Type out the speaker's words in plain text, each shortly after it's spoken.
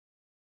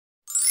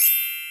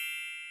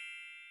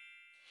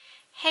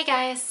Hey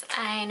guys,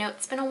 I know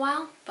it's been a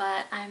while,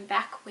 but I'm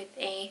back with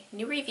a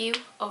new review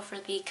over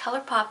the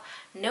Colourpop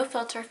No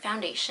Filter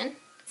Foundation.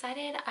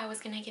 Decided I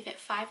was going to give it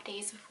 5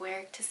 days of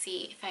wear to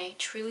see if I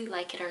truly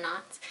like it or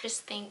not.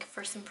 Just think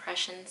first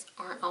impressions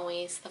aren't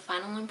always the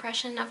final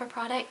impression of a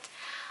product.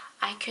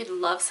 I could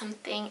love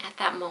something at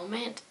that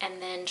moment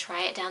and then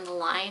try it down the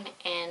line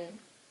and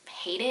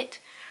hate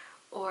it,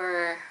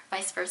 or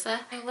vice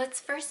versa. Now let's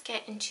first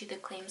get into the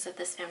claims of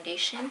this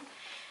foundation.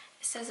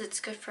 It says it's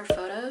good for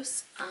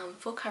photos,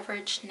 full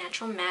coverage,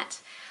 natural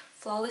matte,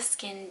 flawless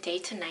skin day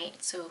to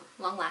night, so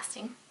long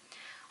lasting,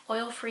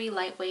 oil-free,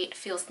 lightweight,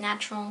 feels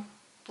natural,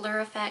 blur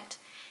effect,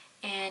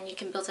 and you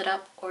can build it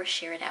up or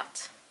sheer it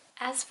out.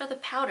 As for the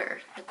powder,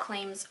 the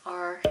claims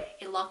are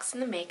it locks in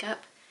the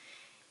makeup,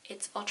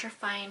 it's ultra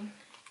fine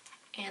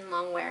and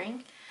long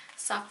wearing,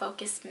 soft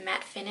focus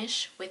matte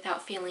finish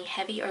without feeling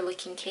heavy or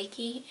looking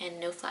cakey, and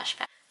no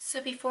flashback.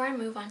 So before I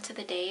move on to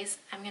the days,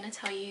 I'm going to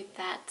tell you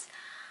that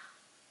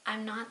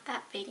I'm not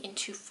that big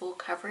into full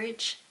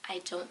coverage.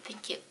 I don't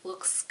think it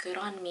looks good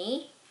on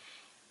me,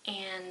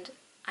 and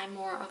I'm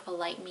more of a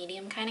light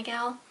medium kind of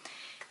gal,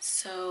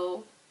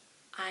 so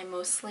I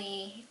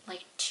mostly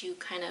like to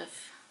kind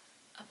of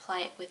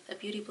apply it with a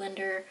beauty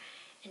blender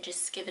and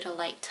just give it a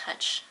light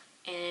touch,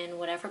 and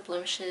whatever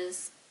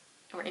blemishes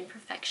or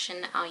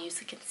imperfection I'll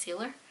use a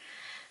concealer.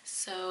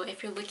 So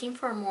if you're looking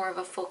for more of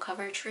a full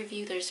coverage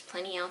review, there's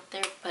plenty out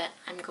there, but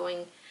I'm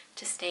going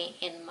to stay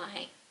in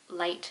my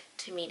light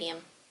to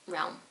medium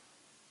realm.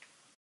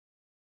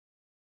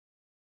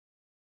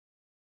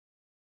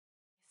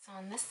 So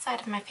on this side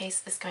of my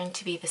face is going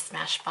to be the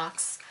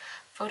Smashbox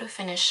Photo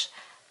Finish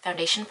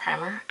Foundation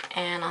Primer,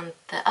 and on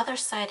the other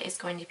side is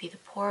going to be the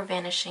Pore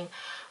Vanishing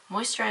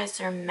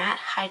Moisturizer Matte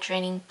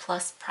Hydrating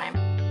Plus Primer.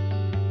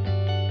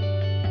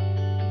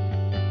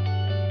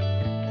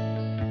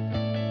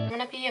 I'm going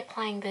to be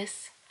applying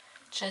this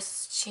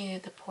just to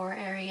the pore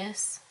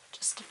areas,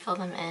 just to fill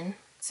them in.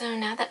 So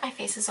now that my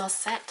face is all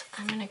set,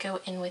 I'm going to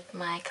go in with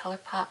my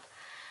Colourpop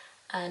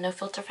No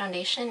Filter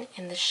Foundation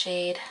in the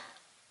shade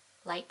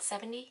Light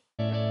 70.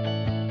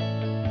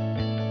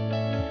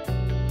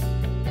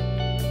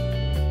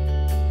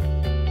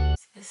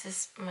 So this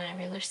is my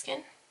regular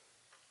skin,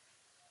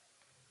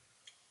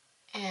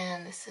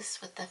 and this is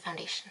with the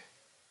foundation.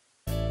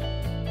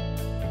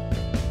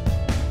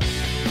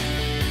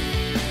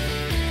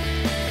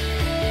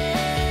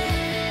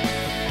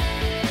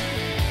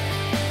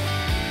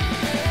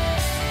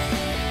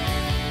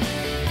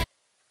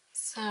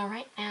 So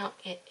right now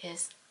it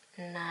is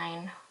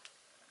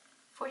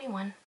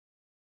 9:41.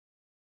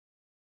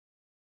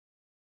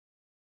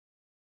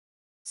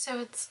 So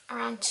it's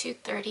around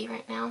 2:30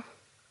 right now. I'm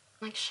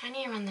like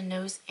shiny around the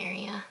nose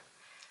area.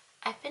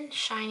 I've been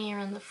shiny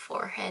around the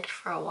forehead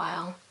for a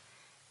while,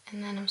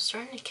 and then I'm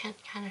starting to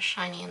get kind of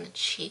shiny on the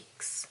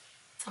cheeks.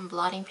 Some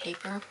blotting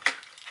paper.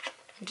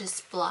 I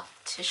just blot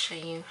to show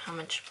you how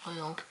much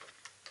oil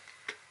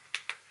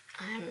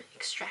I'm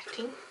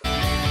extracting.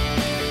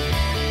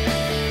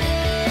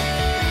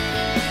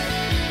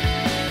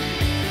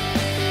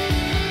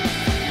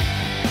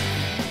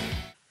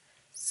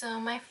 So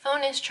my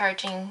phone is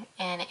charging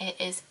and it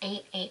is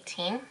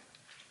 8:18,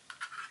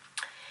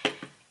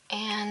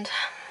 and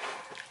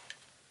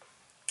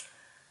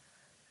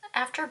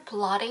after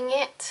blotting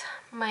it,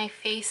 my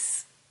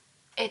face,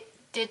 it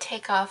did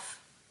take off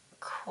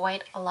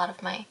quite a lot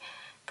of my,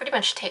 pretty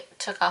much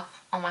took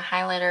off all my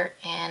highlighter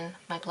and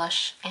my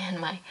blush and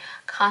my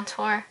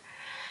contour,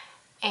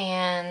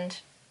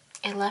 and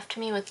it left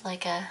me with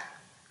like a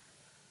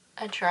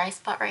dry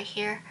spot right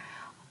here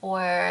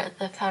where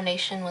the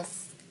foundation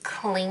was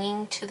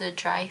clinging to the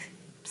dry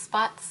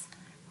spots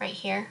right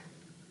here.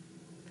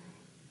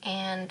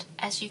 And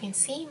as you can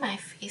see, my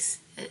face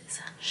is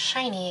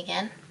shiny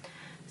again,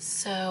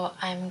 so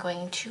I'm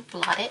going to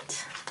blot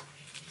it.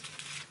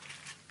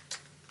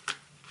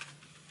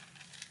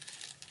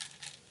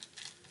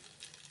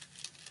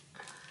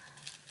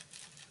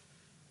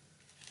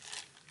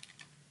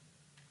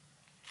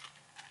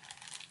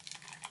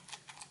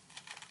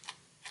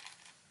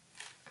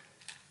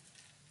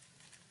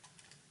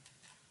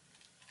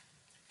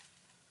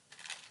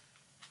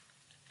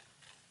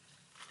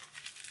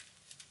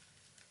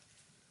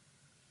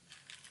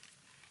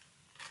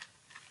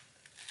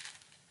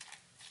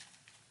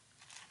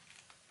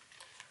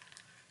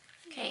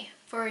 Okay,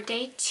 for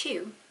day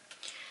 2,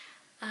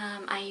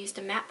 I used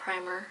a matte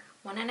primer,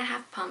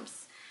 1.5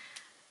 pumps,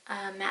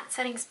 a matte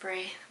setting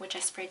spray, which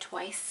I sprayed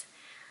twice,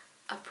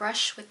 a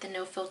brush with the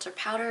No Filter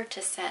powder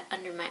to set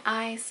under my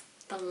eyes,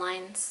 the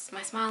lines,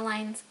 my smile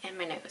lines, and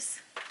my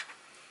nose.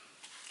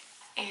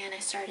 And I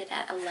started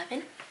at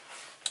 11.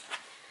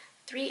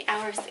 3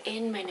 hours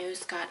in, my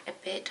nose got a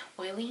bit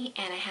oily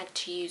and I had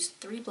to use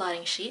 3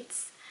 blotting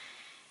sheets.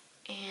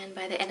 And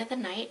by the end of the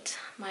night,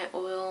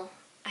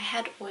 I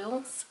had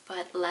oils,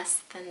 but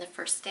less than the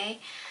first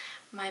day.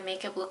 My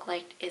makeup looked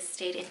like it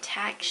stayed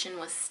intact and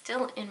was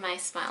still in my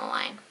smile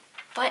line,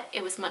 but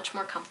it was much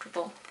more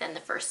comfortable than the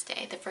first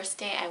day. The first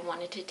day I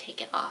wanted to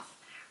take it off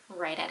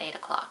right at 8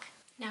 o'clock.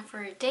 Now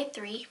for day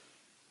 3,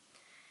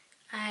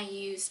 I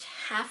used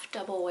half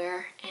Double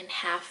Wear and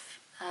half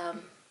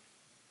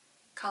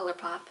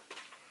Colourpop,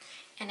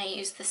 and I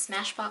used the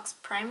Smashbox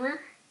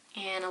primer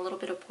and a little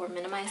bit of pore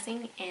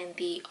minimizing and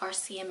the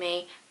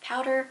RCMA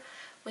powder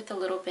with a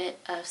little bit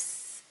of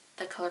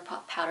the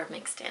Colourpop powder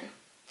mixed in,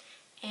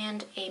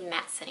 and a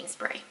matte setting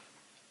spray.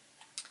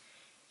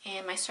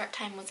 And my start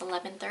time was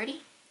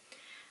 11:30.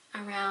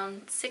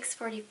 Around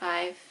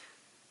 6:45,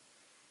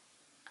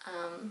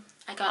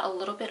 I got a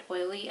little bit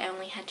oily. I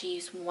only had to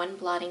use one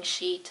blotting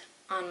sheet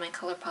on my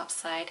Colourpop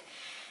side,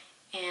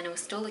 and it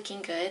was still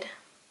looking good.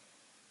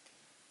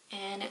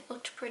 And it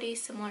looked pretty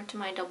similar to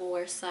my Double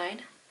Wear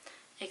side,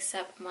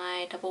 except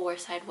my Double Wear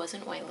side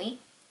wasn't oily,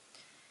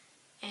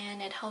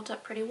 and it held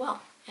up pretty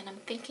well. And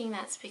I'm thinking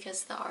that's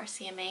because of the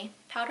RCMA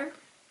powder,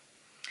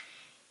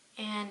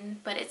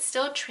 but it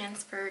still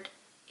transferred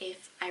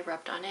if I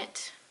rubbed on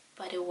it,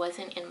 but it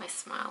wasn't in my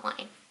smile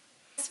line.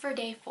 As for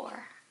day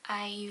 4,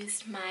 I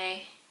used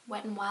my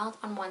Wet n Wild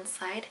on one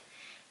side,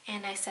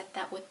 and I set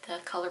that with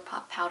the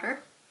Colourpop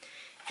powder.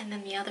 And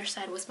then the other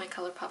side was my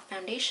Colourpop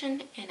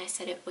foundation, and I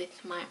set it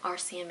with my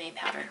RCMA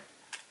powder.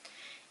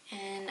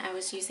 And I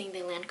was using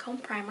the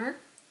Lancome primer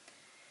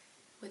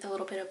with a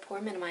little bit of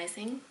pore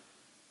minimizing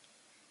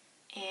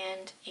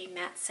and a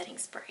matte setting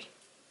spray.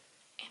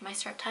 And my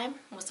start time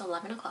was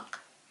 11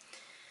 o'clock.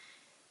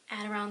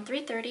 At around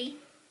 3:30,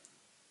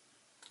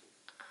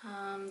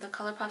 the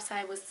Colourpop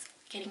side was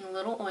getting a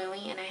little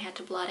oily, and I had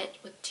to blot it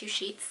with 2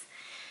 sheets.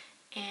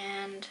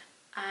 And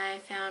I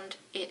found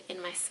it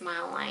in my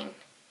smile line.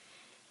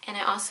 And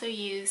I also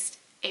used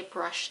a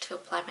brush to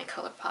apply my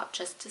Colourpop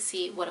just to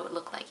see what it would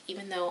look like,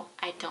 even though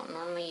I don't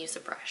normally use a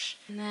brush.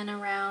 And then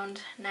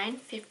around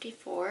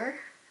 9:54,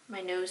 my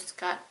nose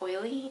got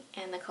oily,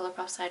 and the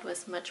Colourpop side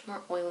was much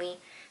more oily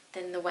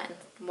than the Wet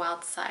n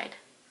Wild side.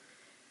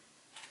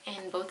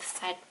 And both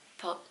sides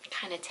felt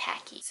kind of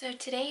tacky. So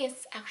today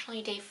is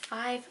actually day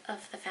 5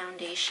 of the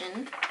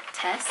foundation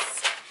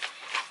test,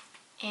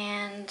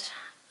 and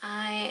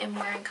I am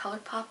wearing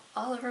Colourpop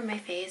all over my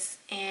face,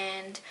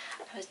 and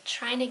I was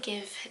trying to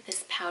give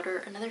this powder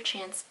another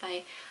chance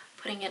by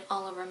putting it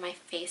all over my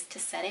face to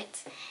set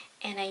it.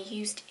 And I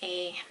used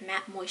a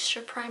matte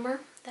moisture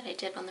primer that I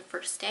did on the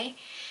first day,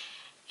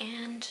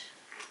 and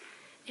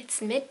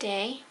it's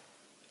midday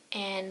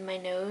and my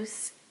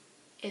nose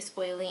is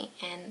oily,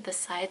 and the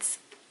sides,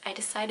 I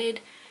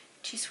decided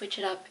to switch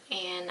it up,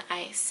 and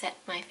I set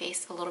my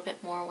face a little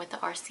bit more with the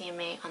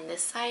RCMA on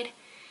this side,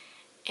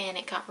 and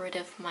it got rid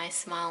of my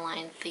smile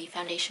line. The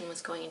foundation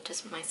was going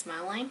into my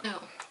smile line.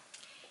 So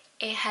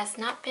it has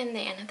not been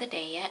the end of the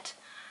day yet,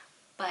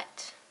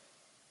 but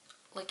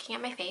looking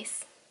at my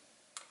face,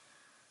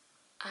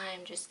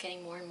 I'm just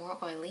getting more and more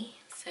oily,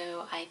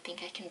 so I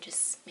think I can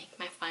just make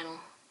my final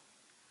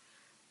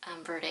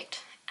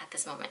verdict at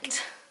this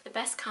moment. The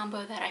best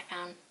combo that I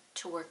found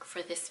to work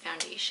for this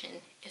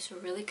foundation is a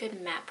really good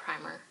matte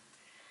primer,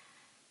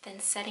 then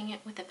setting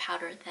it with a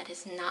powder that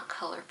is not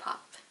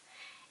Colourpop,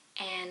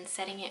 and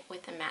setting it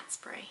with a matte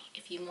spray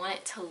if you want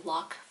it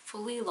to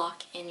fully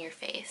lock in your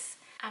face.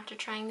 After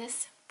trying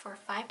this for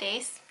 5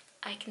 days,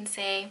 I can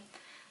say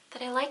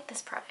that I like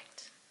this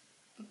product,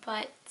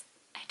 but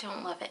I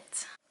don't love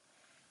it.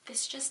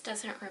 This just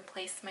doesn't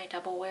replace my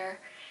Double Wear,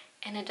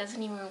 and it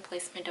doesn't even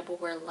replace my Double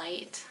Wear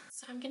Light.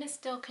 So I'm gonna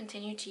still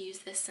continue to use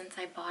this since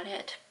I bought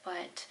it,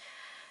 but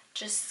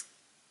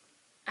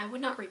I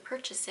would not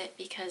repurchase it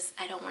because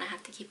I don't want to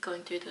have to keep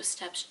going through those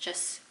steps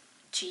just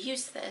to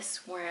use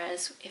this.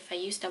 Whereas if I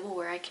use Double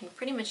Wear, I can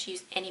pretty much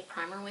use any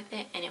primer with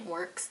it and it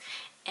works,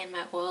 and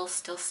my oils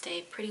still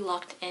stay pretty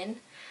locked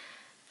in.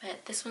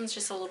 But this one's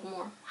just a little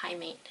more high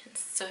maintenance.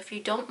 So if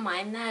you don't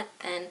mind that,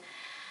 then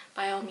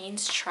by all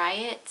means try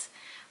it.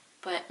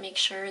 But make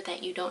sure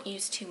that you don't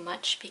use too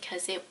much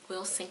because it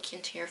will sink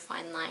into your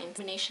fine lines.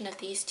 The combination of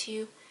these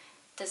two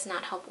does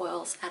not help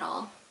oils at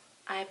all.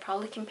 I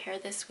probably compare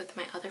this with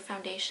my other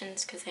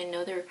foundations because I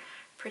know they're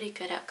pretty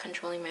good at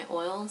controlling my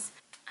oils.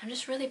 I'm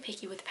just really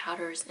picky with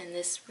powders, and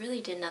this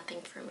really did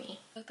nothing for me.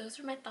 So those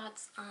are my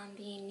thoughts on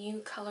the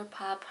new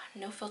Colourpop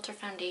No Filter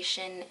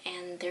Foundation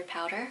and their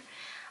powder.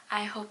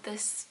 I hope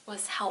this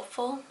was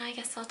helpful. I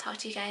guess I'll talk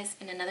to you guys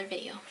in another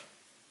video.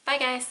 Bye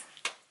guys!